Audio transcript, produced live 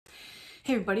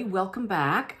Hey everybody, welcome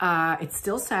back. It's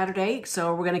still Saturday,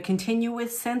 so we're going to continue with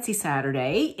Scentsy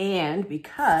Saturday. And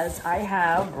because I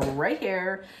have right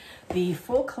here the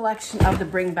full collection of the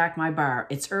Bring Back My Bar.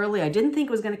 It's early. I didn't think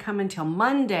it was going to come until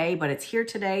Monday, but it's here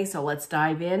today, so let's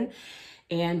dive in.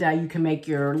 And you can make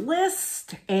your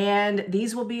list, and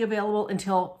these will be available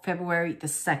until February the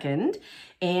 2nd.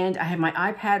 And I have my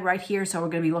iPad right here, so we're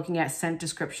going to be looking at scent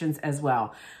descriptions as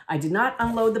well. I did not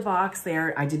unload the box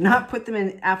there. I did not put them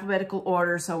in alphabetical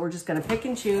order, so we're just going to pick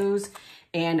and choose,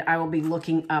 and I will be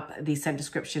looking up the scent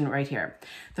description right here.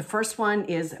 The first one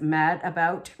is Mad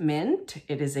About Mint.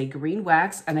 It is a green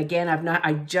wax, and again,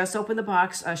 I just opened the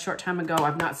box a short time ago.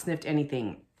 I've not sniffed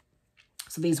anything.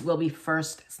 So these will be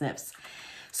first sniffs.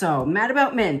 So, Mad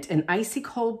About Mint, an icy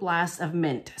cold blast of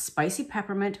mint, spicy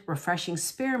peppermint, refreshing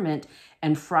spearmint,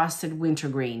 and frosted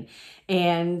wintergreen.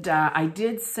 And I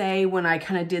did say when I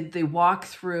kind of did the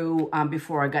walkthrough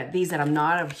before I got these that I'm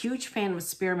not a huge fan of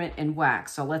spearmint and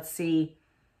wax. So let's see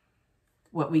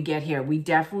what we get here. We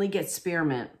definitely get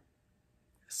spearmint.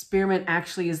 Spearmint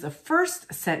actually is the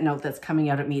first scent note that's coming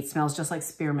out at me. It smells just like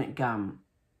spearmint gum.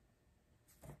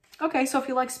 Okay, so if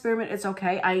you like spearmint, it's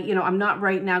okay. I'm not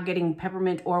right now getting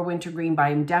peppermint or wintergreen, but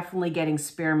I'm definitely getting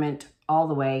spearmint all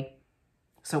the way.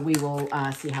 So we will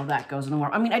see how that goes in the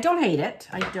warm. I mean, I don't hate it.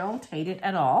 I don't hate it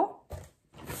at all.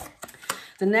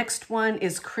 The next one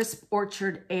is Crisp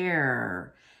Orchard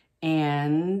Air.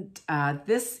 And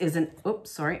this is an,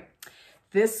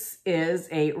 This is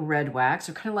a red wax,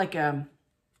 or kind of like a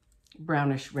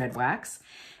brownish red wax.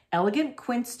 Elegant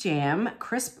Quince Jam,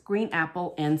 Crisp Green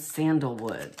Apple, and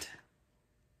Sandalwood.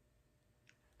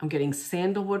 I'm getting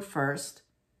Sandalwood first.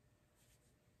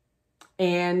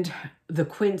 And the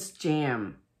Quince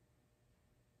Jam.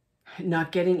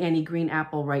 Not getting any green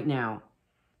apple right now.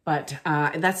 But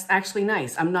that's actually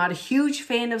nice. I'm not a huge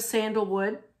fan of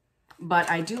Sandalwood, but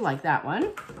I do like that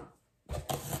one.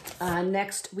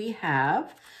 Next we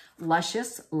have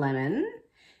Luscious Lemon.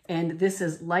 And this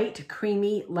is Light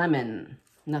Creamy Lemon.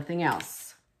 Nothing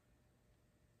else.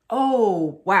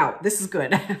 Oh, wow. This is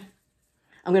good.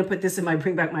 I'm going to put this in my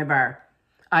Bring Back My Bar.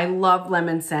 I love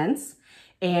lemon scents.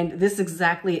 And this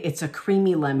exactly, it's a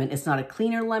creamy lemon. It's not a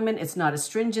cleaner lemon. It's not a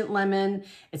stringent lemon.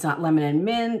 It's not lemon and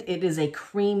mint. It is a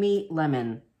creamy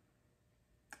lemon.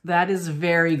 That is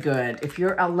very good. If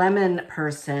you're a lemon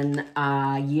person,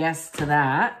 yes to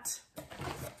that.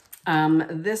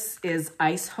 This is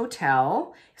Ice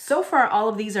Hotel. So far, all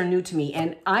of these are new to me,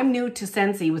 and I'm new to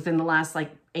Scentsy within the last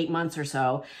 8 months or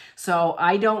so. So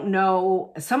I don't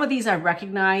know. Some of these I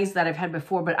recognize that I've had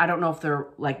before, but I don't know if they're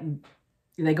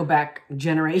they go back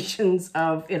generations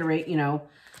of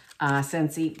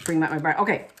Scentsy, Bring Back My Bar.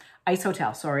 Okay, Ice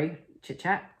Hotel, sorry, chit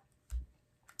chat.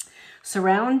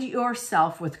 Surround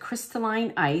yourself with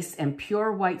crystalline ice and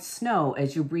pure white snow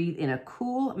as you breathe in a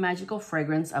cool, magical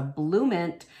fragrance of blue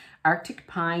mint, Arctic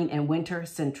pine, and winter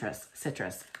citrus.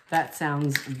 That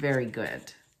sounds very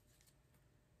good.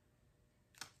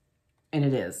 And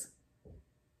it is.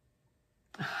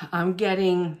 I'm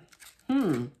getting,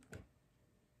 I'm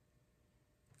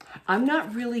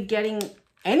not really getting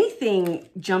anything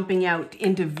jumping out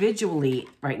individually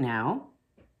right now.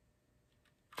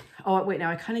 Oh, wait, now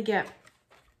I kind of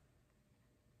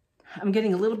I'm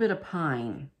getting a little bit of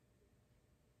pine.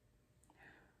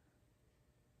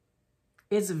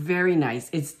 It's very nice.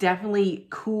 It's definitely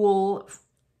cool,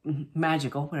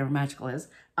 magical, whatever magical is.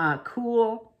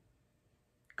 Cool,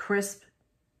 crisp.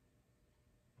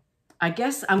 I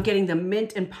guess I'm getting the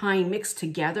mint and pine mixed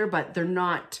together, but they're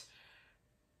not,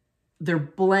 they're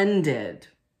blended.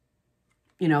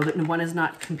 One is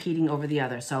not competing over the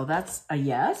other. So that's a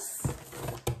yes.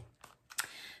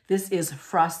 This is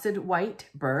Frosted White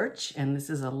Birch, and this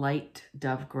is a light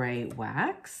dove gray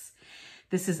wax.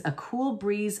 This is a cool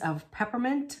breeze of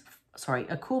peppermint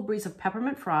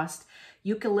frost,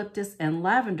 eucalyptus, and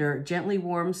lavender gently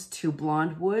warms to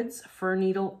blonde woods, fir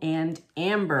needle, and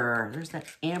amber. There's that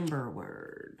amber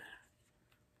word.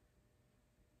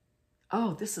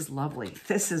 Oh, this is lovely.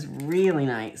 This is really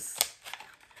nice.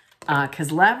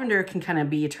 Because lavender can kind of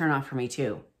be a turnoff for me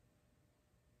too.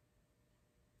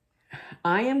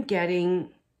 I am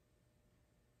getting,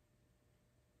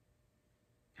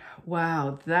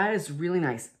 wow, that is really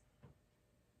nice.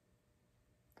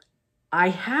 I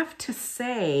have to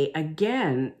say,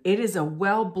 again, it is a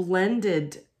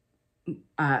well-blended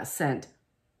scent.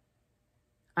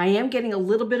 I am getting a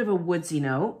little bit of a woodsy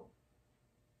note,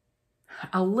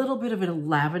 a little bit of a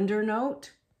lavender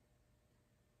note.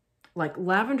 Like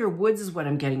lavender woods is what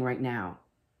I'm getting right now.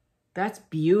 That's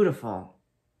beautiful.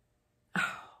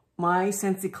 My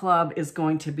Scentsy Club is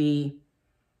going to be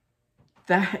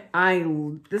that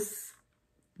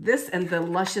This and the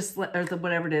Luscious, or the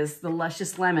whatever it is, the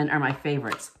Luscious Lemon are my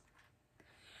favorites.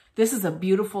 This is a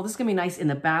beautiful, this is going to be nice in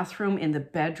the bathroom, in the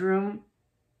bedroom.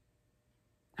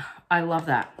 I love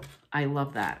that. I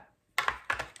love that.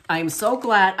 I'm so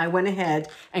glad I went ahead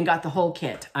and got the whole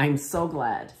kit. I'm so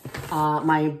glad.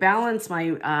 My balance,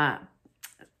 my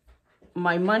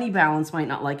money balance might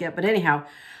not like it, but anyhow,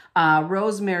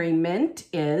 rosemary mint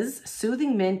is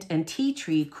soothing mint and tea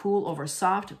tree, cool over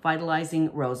soft,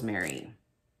 vitalizing rosemary.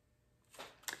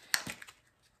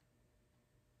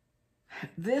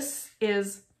 This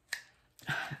is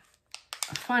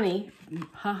funny,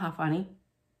 haha, funny.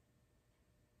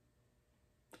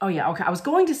 Oh yeah, okay. I was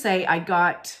going to say I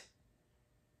got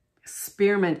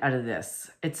spearmint out of this.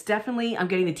 It's definitely, I'm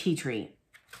getting the tea tree.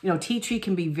 You know, tea tree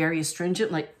can be very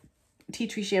astringent. Like tea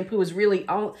tree shampoo is really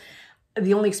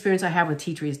the only experience I have with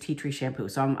tea tree is tea tree shampoo.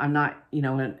 So I'm not, you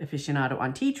know, an aficionado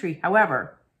on tea tree.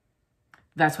 However,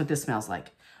 that's what this smells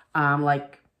like.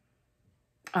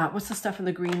 What's the stuff in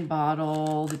the green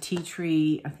bottle? The tea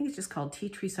tree, I think it's just called tea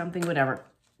tree something, whatever.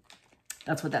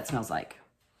 That's what that smells like.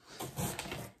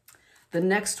 The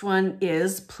next one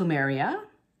is Plumeria.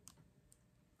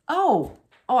 Oh,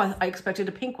 I expected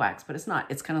a pink wax, but it's not.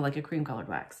 It's kind of like a cream colored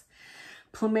wax.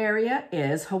 Plumeria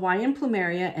is Hawaiian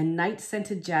Plumeria and night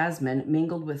scented jasmine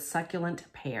mingled with succulent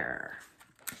pear.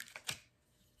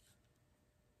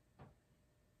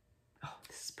 Oh,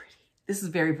 this is pretty. This is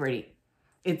very pretty.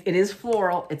 It is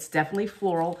floral. It's definitely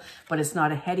floral, but it's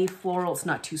not a heady floral. It's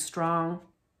not too strong.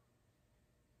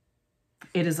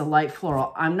 It is a light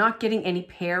floral. I'm not getting any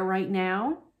pear right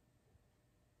now,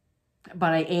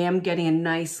 but I am getting a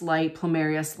nice light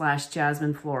plumeria /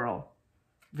 jasmine floral.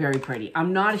 Very pretty.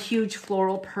 I'm not a huge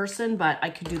floral person, but I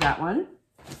could do that one.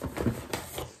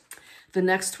 The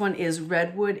next one is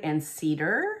redwood and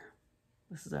cedar.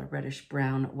 This is a reddish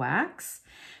brown wax.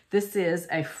 This is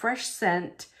a fresh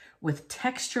scent with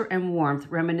texture and warmth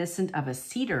reminiscent of a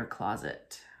cedar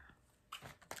closet.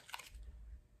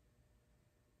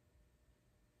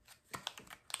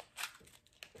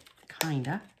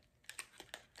 Kinda.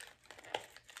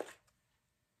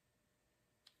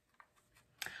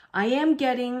 I am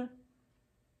getting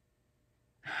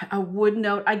a wood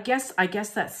note. I guess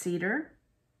that's cedar.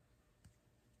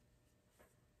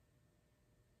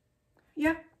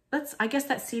 Yeah, I guess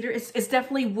that's cedar. It's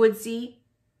definitely woodsy.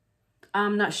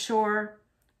 I'm not sure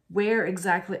where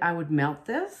exactly I would melt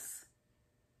this.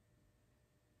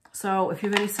 So if you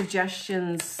have any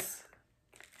suggestions,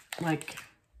 like,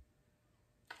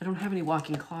 I don't have any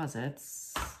walk-in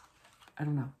closets. I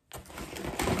don't know.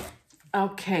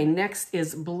 Okay, next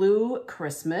is Blue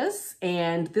Christmas.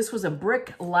 And this was a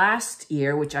brick last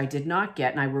year, which I did not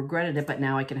get, and I regretted it, but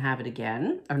now I can have it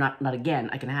again. Or not again,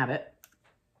 I can have it.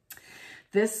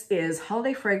 This is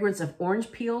holiday fragrance of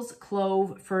orange peels,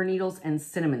 clove, fir needles, and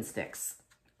cinnamon sticks.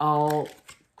 All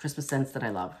Christmas scents that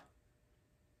I love.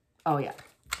 Oh yeah,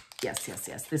 yes, yes,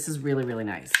 yes. This is really, really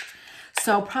nice.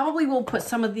 So probably we'll put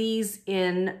some of these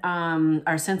in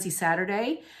our Scentsy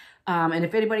Saturday. And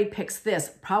if anybody picks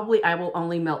this, probably I will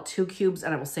only melt 2 cubes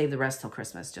and I will save the rest till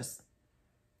Christmas. Just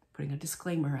putting a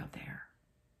disclaimer out there.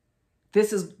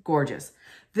 This is gorgeous.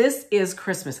 This is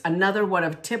Christmas. Another one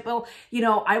of typical, you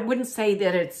know, I wouldn't say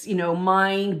that it's, you know,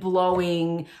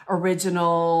 mind-blowing,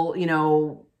 original, you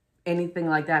know, anything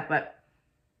like that, but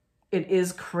it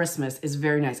is Christmas. It's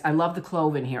very nice. I love the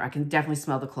clove in here. I can definitely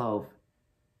smell the clove.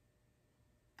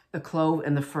 The clove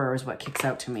and the fir is what kicks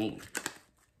out to me.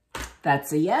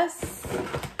 That's a yes.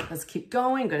 Let's keep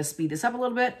going. I'm going to speed this up a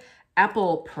little bit.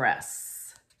 Apple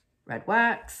Press. Red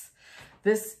wax.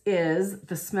 This is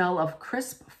the smell of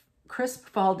crisp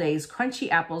fall days, crunchy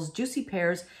apples, juicy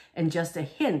pears, and just a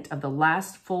hint of the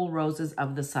last full roses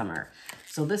of the summer.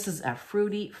 So this is a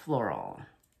fruity floral.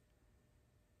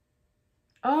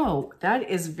 Oh, that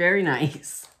is very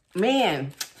nice.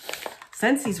 Man,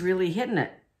 Scentsy's really hitting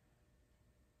it.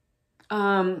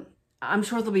 I'm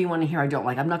sure there'll be one here I don't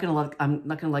like. I'm not gonna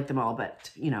like them all, but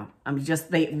you know,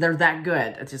 they're that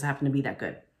good. It just happened to be that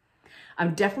good.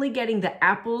 I'm definitely getting the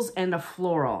apples and a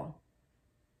floral.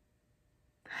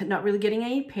 Not really getting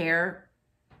any pear,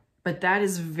 but that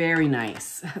is very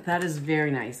nice. That is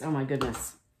very nice. Oh my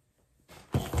goodness.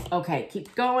 Okay,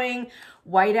 keep going.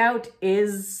 Whiteout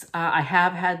is, I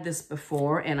have had this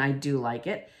before and I do like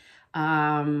it. Where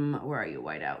are you,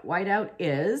 Whiteout? Whiteout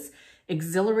is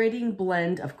exhilarating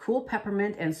blend of cool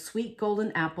peppermint and sweet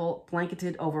golden apple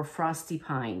blanketed over frosty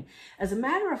pine. As a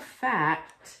matter of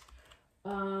fact,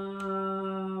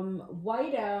 Whiteout,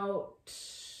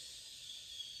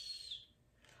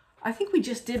 I think we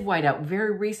just did Whiteout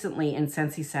very recently in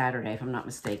Scentsy Saturday, if I'm not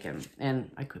mistaken. And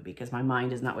I could be because my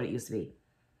mind is not what it used to be.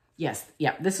 Yes,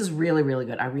 yeah, this is really, really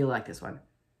good. I really like this one.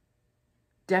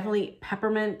 Definitely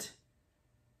peppermint,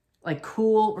 like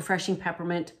cool, refreshing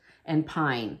peppermint and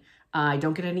pine. I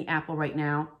don't get any apple right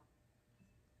now.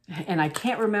 And I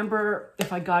can't remember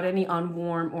if I got any on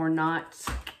warm or not.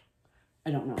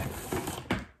 I don't know.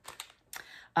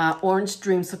 Orange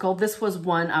dreamsicle. This was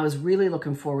one I was really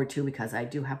looking forward to because I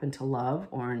do happen to love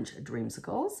orange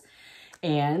dreamsicles.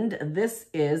 And this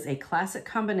is a classic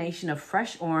combination of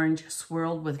fresh orange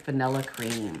swirled with vanilla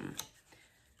cream.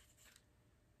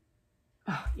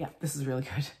 Oh, yeah, this is really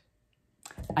good.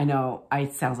 I know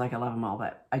it sounds like I love them all,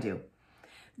 but I do.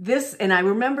 This, and I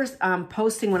remember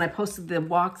posting when I posted the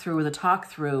walkthrough or the talk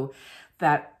through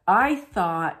that I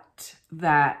thought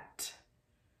that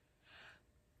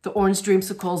the orange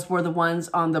dreamsicles were the ones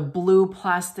on the blue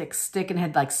plastic stick and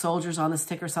had like soldiers on the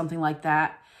stick or something like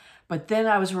that. But then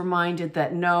I was reminded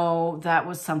that no, that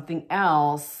was something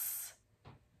else.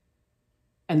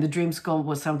 And the dreamsicle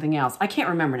was something else. I can't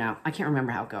remember now. I can't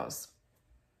remember how it goes.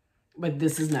 But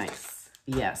this is nice.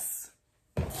 Yes.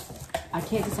 I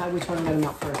can't decide which one I'm going to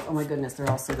melt first. Oh my goodness, they're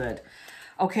all so good.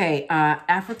 Okay,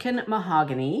 African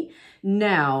mahogany.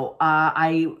 Now,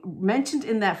 I mentioned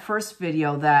in that first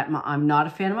video that I'm not a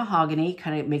fan of mahogany.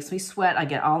 Kind of makes me sweat. I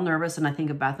get all nervous, and I think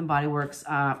of Bath & Body Works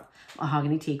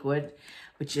mahogany teakwood,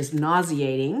 which is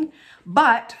nauseating.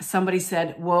 But somebody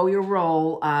said, whoa, your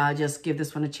roll, just give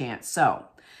this one a chance. So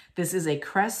this is a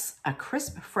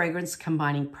crisp fragrance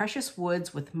combining precious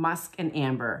woods with musk and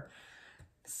amber.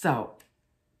 So,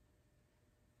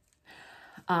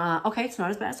 okay, it's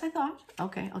not as bad as I thought.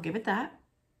 Okay, I'll give it that.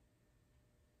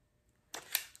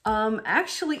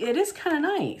 Actually, it is kind of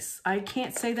nice. I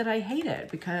can't say that I hate it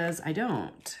because I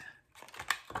don't.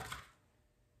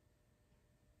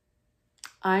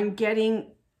 I'm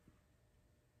getting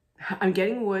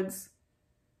woods,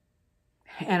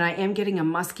 and I am getting a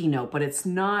musky note, but it's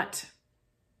not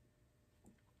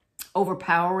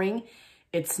overpowering.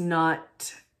 It's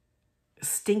not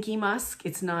stinky musk.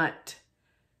 It's not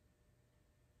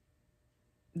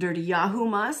dirty Yahoo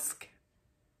musk.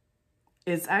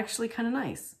 It's actually kind of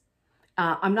nice.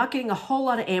 I'm not getting a whole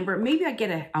lot of amber. Maybe I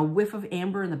get a whiff of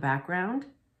amber in the background,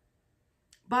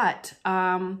 but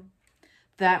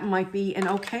that might be an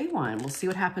okay one. We'll see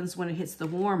what happens when it hits the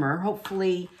warmer.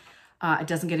 Hopefully it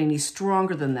doesn't get any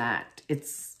stronger than that.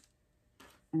 It's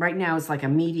right now it's like a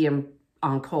medium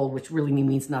on cold, which really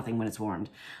means nothing when it's warmed.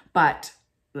 But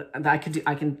I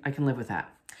can live with that.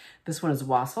 This one is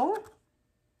wassail.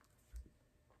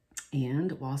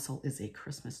 And wassail is a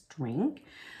Christmas drink.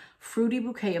 Fruity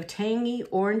bouquet of tangy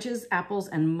oranges, apples,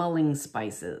 and mulling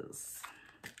spices.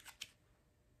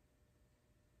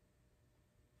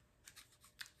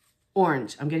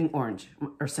 Orange. I'm getting orange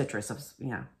or citrus.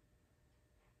 Yeah.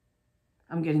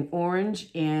 I'm getting orange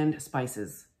and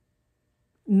spices.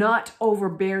 Not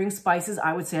overbearing spices.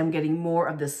 I would say I'm getting more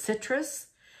of the citrus.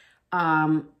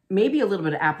 Maybe a little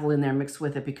bit of apple in there mixed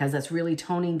with it because that's really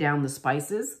toning down the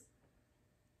spices.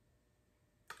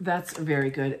 That's very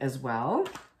good as well.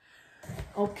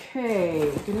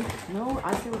 Okay, no,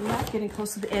 I feel we're not getting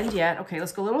close to the end yet. Okay,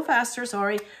 let's go a little faster.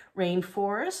 Sorry.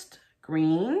 Rainforest,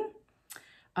 green.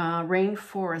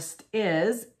 Rainforest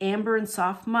is amber and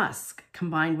soft musk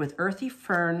combined with earthy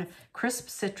fern, crisp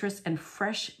citrus, and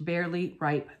fresh, barely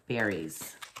ripe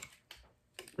berries.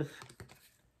 Ugh.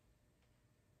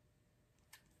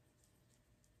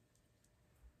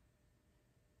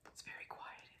 It's very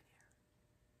quiet in here.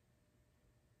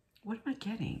 What am I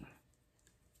getting?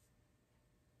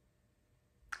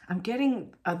 I'm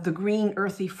getting the green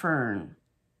earthy fern.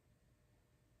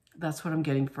 That's what I'm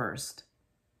getting first.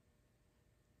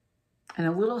 And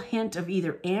a little hint of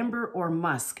either amber or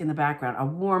musk in the background, a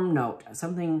warm note,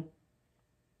 something,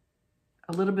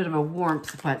 a little bit of a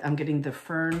warmth, but I'm getting the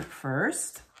fern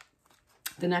first.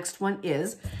 The next one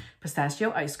is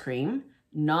pistachio ice cream.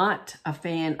 Not a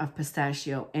fan of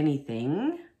pistachio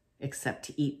anything except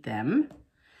to eat them.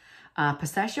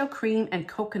 Pistachio cream and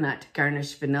coconut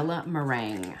garnished vanilla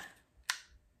meringue.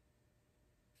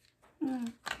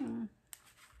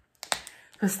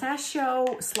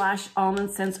 Pistachio /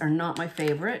 almond scents are not my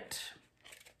favorite.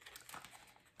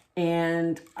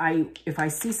 And if I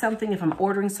see something, if I'm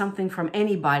ordering something from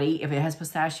anybody, if it has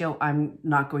pistachio, I'm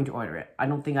not going to order it. I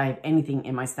don't think I have anything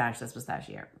in my stash that's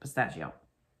pistachio.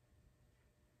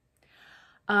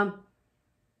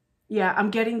 Yeah, I'm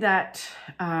getting that,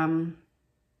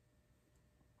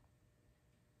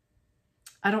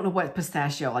 I don't know what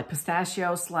pistachio, like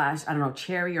pistachio / I don't know,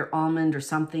 cherry or almond or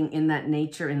something in that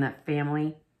nature, in that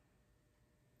family.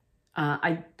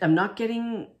 I'm not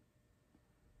getting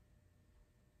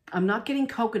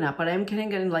coconut, but I'm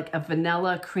getting like a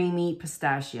vanilla creamy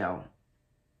pistachio.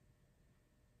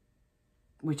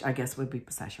 which I guess would be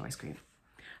pistachio ice cream.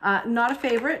 Not a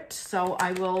favorite, so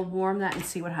I will warm that and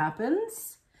see what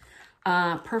happens.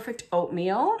 Perfect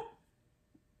Oatmeal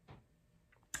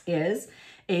is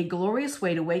a glorious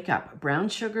way to wake up. Brown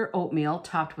sugar oatmeal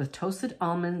topped with toasted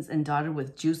almonds and dotted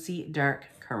with juicy dark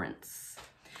currants.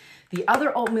 The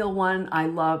other oatmeal one I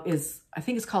love is, I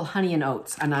think it's called Honey and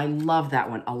Oats, and I love that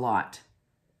one a lot.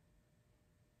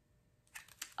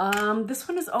 This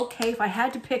one is okay. If I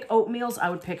had to pick oatmeals,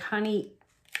 I would pick Honey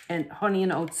and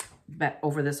Oats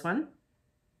over this one.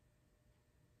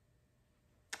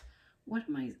 What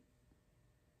am I...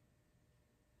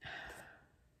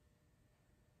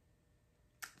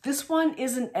 This one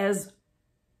isn't as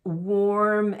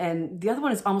warm, and the other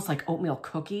one is almost like oatmeal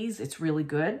cookies. It's really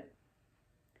good.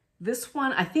 This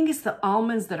one, I think it's the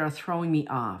almonds that are throwing me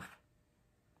off.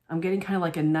 I'm getting kind of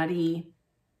like a nutty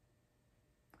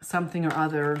something or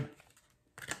other.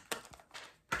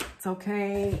 It's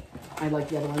okay. I like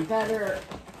the other one better.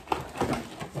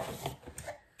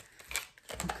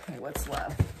 Okay, what's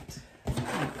left?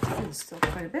 There's still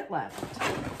quite a bit left.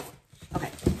 Okay.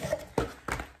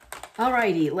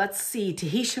 Alrighty, let's see.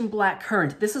 Tahitian Black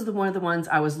Currant. This is one of the ones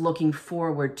I was looking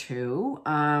forward to.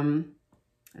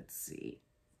 Let's see.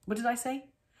 What did I say?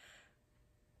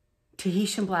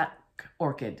 Tahitian Black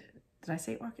Orchid. Did I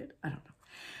say orchid? I don't know.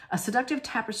 A seductive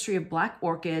tapestry of black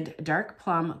orchid, dark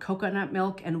plum, coconut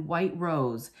milk, and white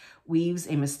rose weaves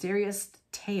a mysterious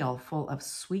tale full of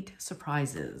sweet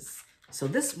surprises. So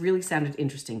this really sounded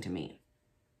interesting to me.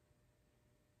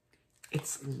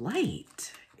 It's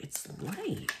light. It's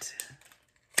light.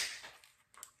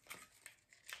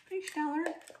 Hey,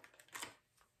 Steller.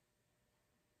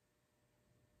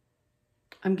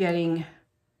 I'm getting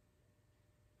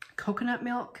coconut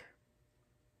milk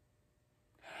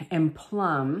and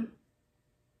plum.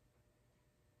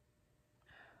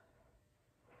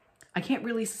 I can't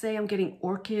really say I'm getting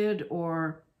orchid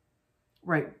or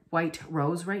white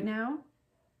rose right now.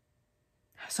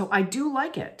 So I do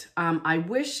like it. I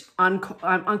wish on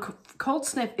cold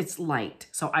sniff it's light.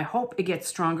 So I hope it gets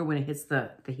stronger when it hits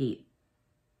the heat.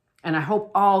 And I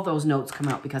hope all those notes come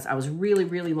out because I was really,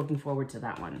 really looking forward to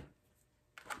that one.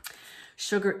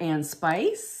 Sugar and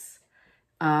Spice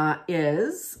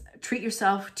is treat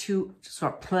yourself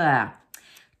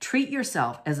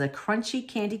as a crunchy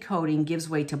candy coating gives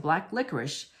way to black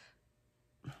licorice.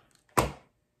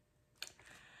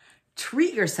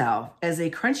 Treat yourself as a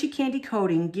crunchy candy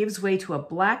coating gives way to a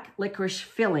black licorice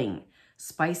filling,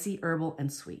 spicy, herbal,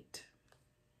 and sweet.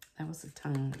 That was a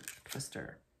tongue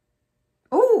twister.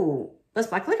 Oh, that's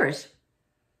black licorice.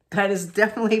 That is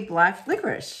definitely black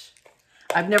licorice.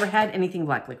 I've never had anything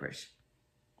black licorice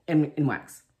in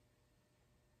wax.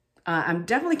 I'm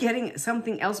definitely getting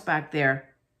something else back there.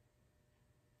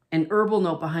 An herbal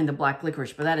note behind the black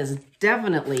licorice, but that is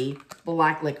definitely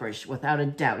black licorice without a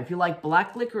doubt. If you like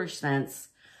black licorice scents,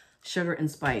 Sugar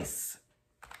and Spice.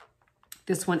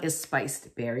 This one is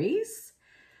spiced berries.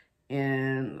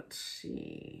 And let's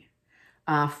see.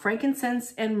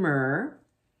 Frankincense and myrrh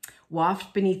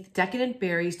waft beneath decadent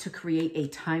berries to create a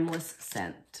timeless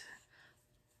scent.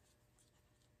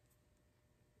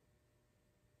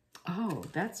 Oh,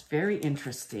 that's very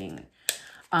interesting.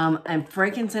 And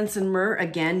frankincense and myrrh,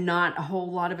 again, not a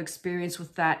whole lot of experience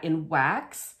with that in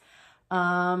wax.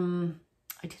 I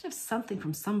did have something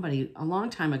from somebody a long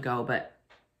time ago, but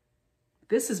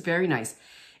this is very nice.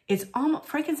 It's almost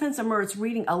frankincense and myrrh. It's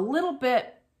reading a little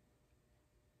bit,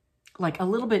 like a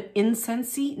little bit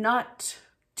incensey, not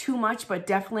too much, but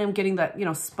definitely I'm getting that, you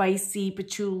know, spicy,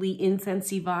 patchouli,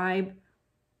 incensey vibe.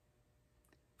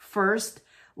 First,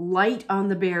 light on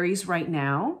the berries right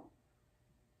now.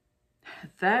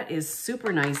 That is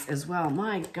super nice as well.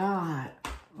 My God.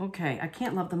 Okay, I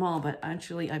can't love them all, but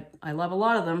actually I love a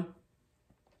lot of them.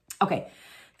 Okay,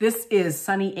 this is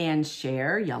Sunny and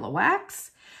Share Yellow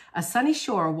Wax. A sunny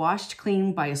shore washed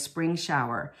clean by a spring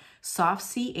shower. Soft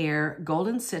sea air,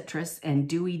 golden citrus, and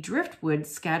dewy driftwood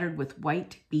scattered with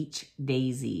white beach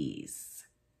daisies.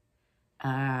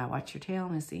 Watch your tail,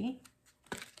 Missy.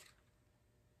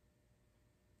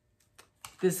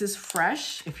 This is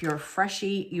fresh. If you're a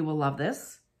freshie, you will love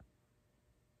this.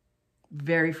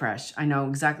 Very fresh. I know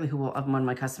exactly who will, one of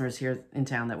my customers here in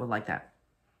town that would like that.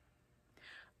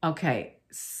 Okay,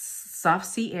 soft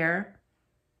sea air.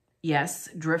 Yes.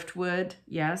 Driftwood.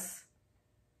 Yes.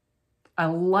 A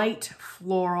light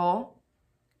floral.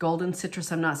 Golden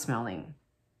citrus I'm not smelling.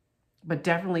 But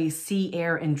definitely sea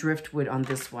air and driftwood on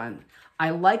this one. I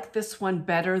like this one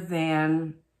better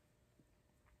than...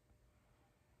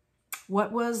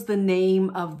 What was the name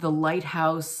of the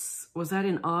lighthouse? Was that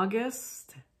in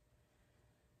August?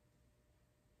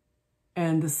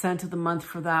 And the scent of the month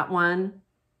for that one?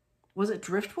 Was it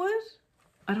driftwood?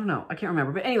 I don't know. I can't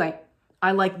remember. But anyway,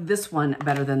 I like this one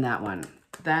better than that one.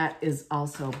 That is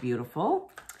also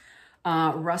beautiful.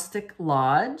 Rustic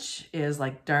Lodge is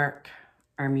like dark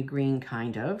army green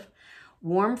kind of.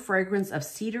 Warm fragrance of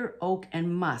cedar, oak,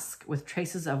 and musk with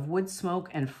traces of wood smoke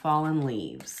and fallen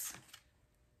leaves.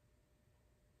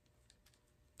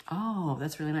 Oh,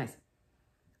 that's really nice.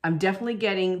 I'm definitely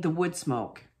getting the wood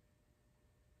smoke.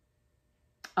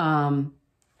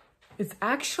 It's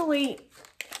actually,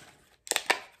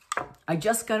 I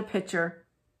just got a picture.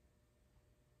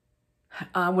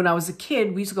 When I was a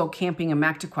kid, we used to go camping in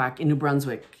Mactaquac in New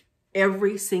Brunswick.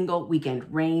 Every single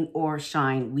weekend, rain or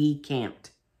shine, we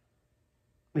camped.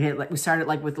 We started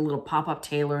like with a little pop-up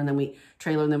trailer, and then we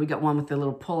got one with the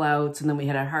little pull-outs, and then we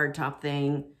had a hard top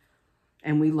thing,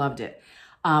 and we loved it.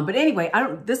 But anyway,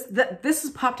 this has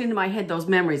popped into my head, those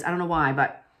memories. I don't know why,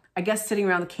 but I guess sitting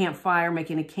around the campfire,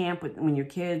 making a camp when you're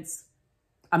kids.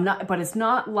 But it's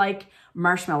not like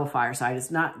marshmallow fireside.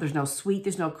 It's not, there's no sweet,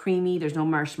 there's no creamy, there's no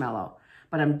marshmallow.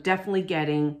 But I'm definitely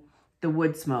getting the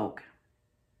wood smoke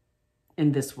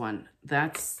in this one.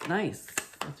 That's nice.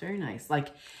 That's very nice. Like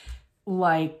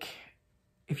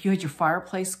if you had your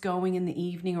fireplace going in the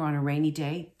evening or on a rainy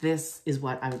day, this is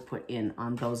what I would put in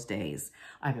on those days.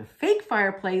 I have a fake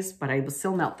fireplace, but I will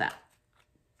still melt that.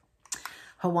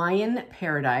 Hawaiian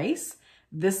Paradise.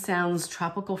 This sounds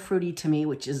tropical fruity to me,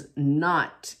 which is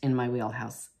not in my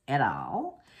wheelhouse at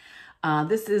all.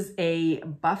 This is a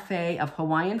buffet of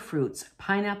Hawaiian fruits: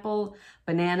 pineapple,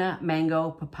 banana,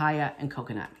 mango, papaya, and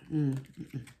coconut. Nope.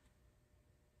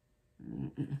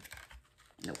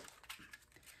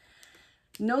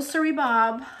 No, sorry,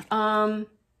 Bob. I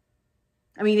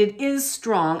mean, it is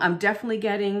strong. I'm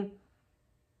getting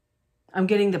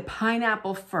the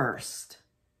pineapple first.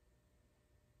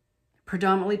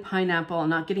 Predominantly pineapple. I'm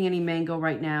not getting any mango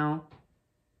right now.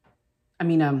 I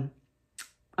mean, I'm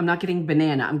not getting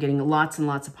banana. I'm getting lots and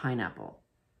lots of pineapple.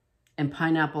 And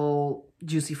pineapple,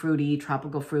 juicy fruity,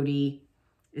 tropical fruity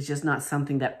is just not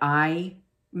something that I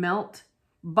melt.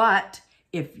 But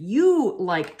if you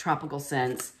like tropical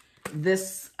scents,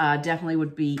 this definitely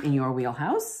would be in your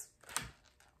wheelhouse.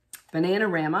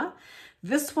 Bananarama.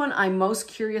 This one I'm most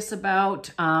curious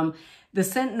about. The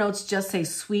scent notes just say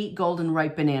sweet, golden,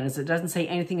 ripe bananas. It doesn't say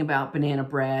anything about banana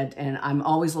bread, and I'm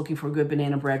always looking for good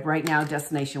banana bread. Right now,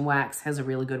 Destination Wax has a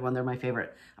really good one. They're my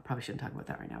favorite. I probably shouldn't talk about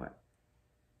that right now, but...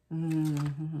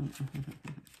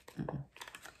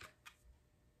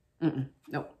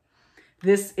 Nope.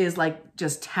 This is like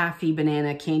just taffy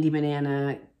banana, candy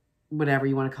banana, whatever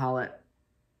you want to call it.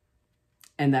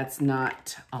 And that's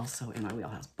not also in my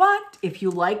wheelhouse. But if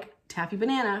you like taffy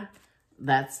banana,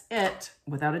 that's it,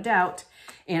 without a doubt.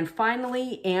 And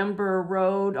finally, Amber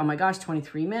Road. Oh my gosh,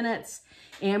 23 minutes.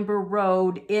 Amber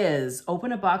Road is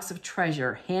open a box of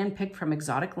treasure, handpicked from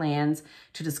exotic lands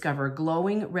to discover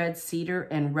glowing red cedar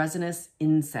and resinous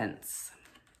incense.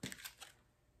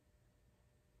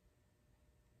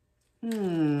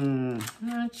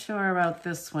 Not sure about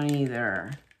this one either.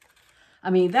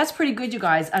 I mean, that's pretty good, you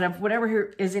guys. Out of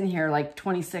whatever is in here, like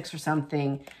 26 or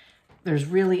something, there's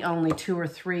really only 2 or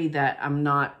 3 that I'm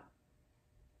not...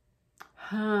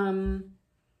 The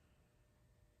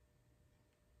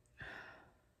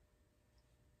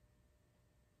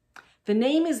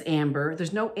name is Amber.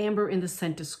 There's no amber in the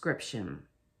scent description.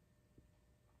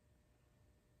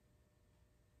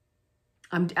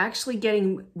 I'm actually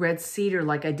getting red cedar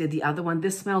like I did the other one.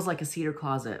 This smells like a cedar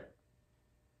closet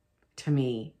to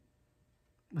me,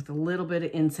 with a little bit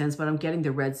of incense, but I'm getting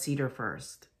the red cedar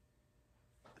first.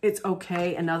 It's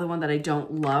okay. Another one that I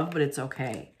don't love, but it's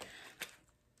okay.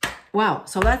 Wow.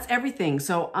 So that's everything.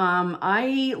 So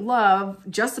I love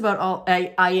just about all,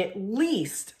 I at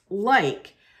least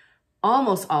like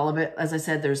almost all of it. As I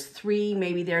said, there's 3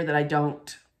 maybe there that I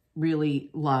don't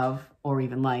really love or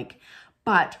even like.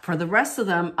 But for the rest of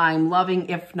them, I'm loving,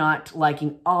 if not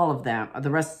liking all of them, the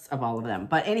rest of all of them.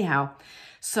 But anyhow,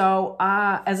 so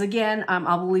as again,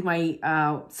 I'll leave my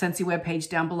Scentsy webpage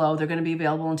down below. They're going to be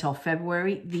available until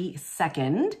February the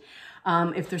 2nd.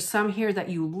 If there's some here that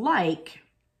you like,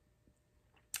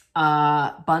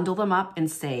 bundle them up and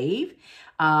save.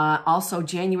 Also,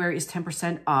 January is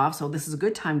 10% off, so this is a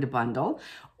good time to bundle.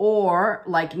 Or,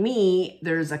 like me,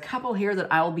 there's a couple here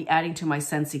that I will be adding to my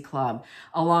Scentsy Club,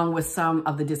 along with some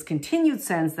of the discontinued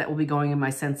scents that will be going in my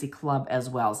Scentsy Club as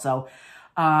well. So,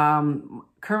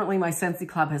 currently my Scentsy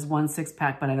Club has 1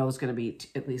 6-pack, but I know there's going to be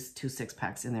at least 2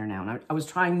 6-packs in there now. And I was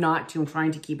trying not to. I'm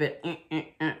trying to keep it,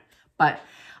 but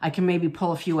I can maybe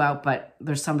pull a few out, but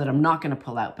there's some that I'm not going to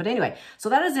pull out. But anyway, so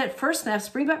that is it. First Sniffs,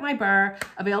 Bring Back My Bar,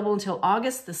 available until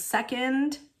August the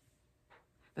 2nd.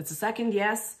 That's the 2nd,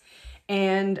 yes.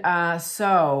 And I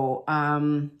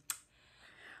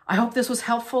hope this was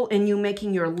helpful in you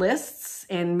making your lists,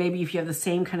 and maybe if you have the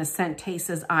same kind of scent taste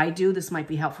as I do, this might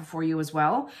be helpful for you as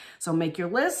well. So make your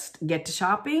list, get to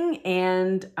shopping,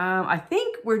 and I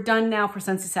think we're done now for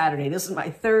Scentsy Saturday. This is my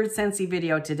third Scentsy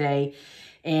video today,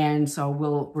 and so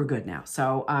we're good now.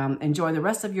 So enjoy the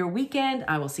rest of your weekend.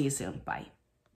 I will see you soon. Bye.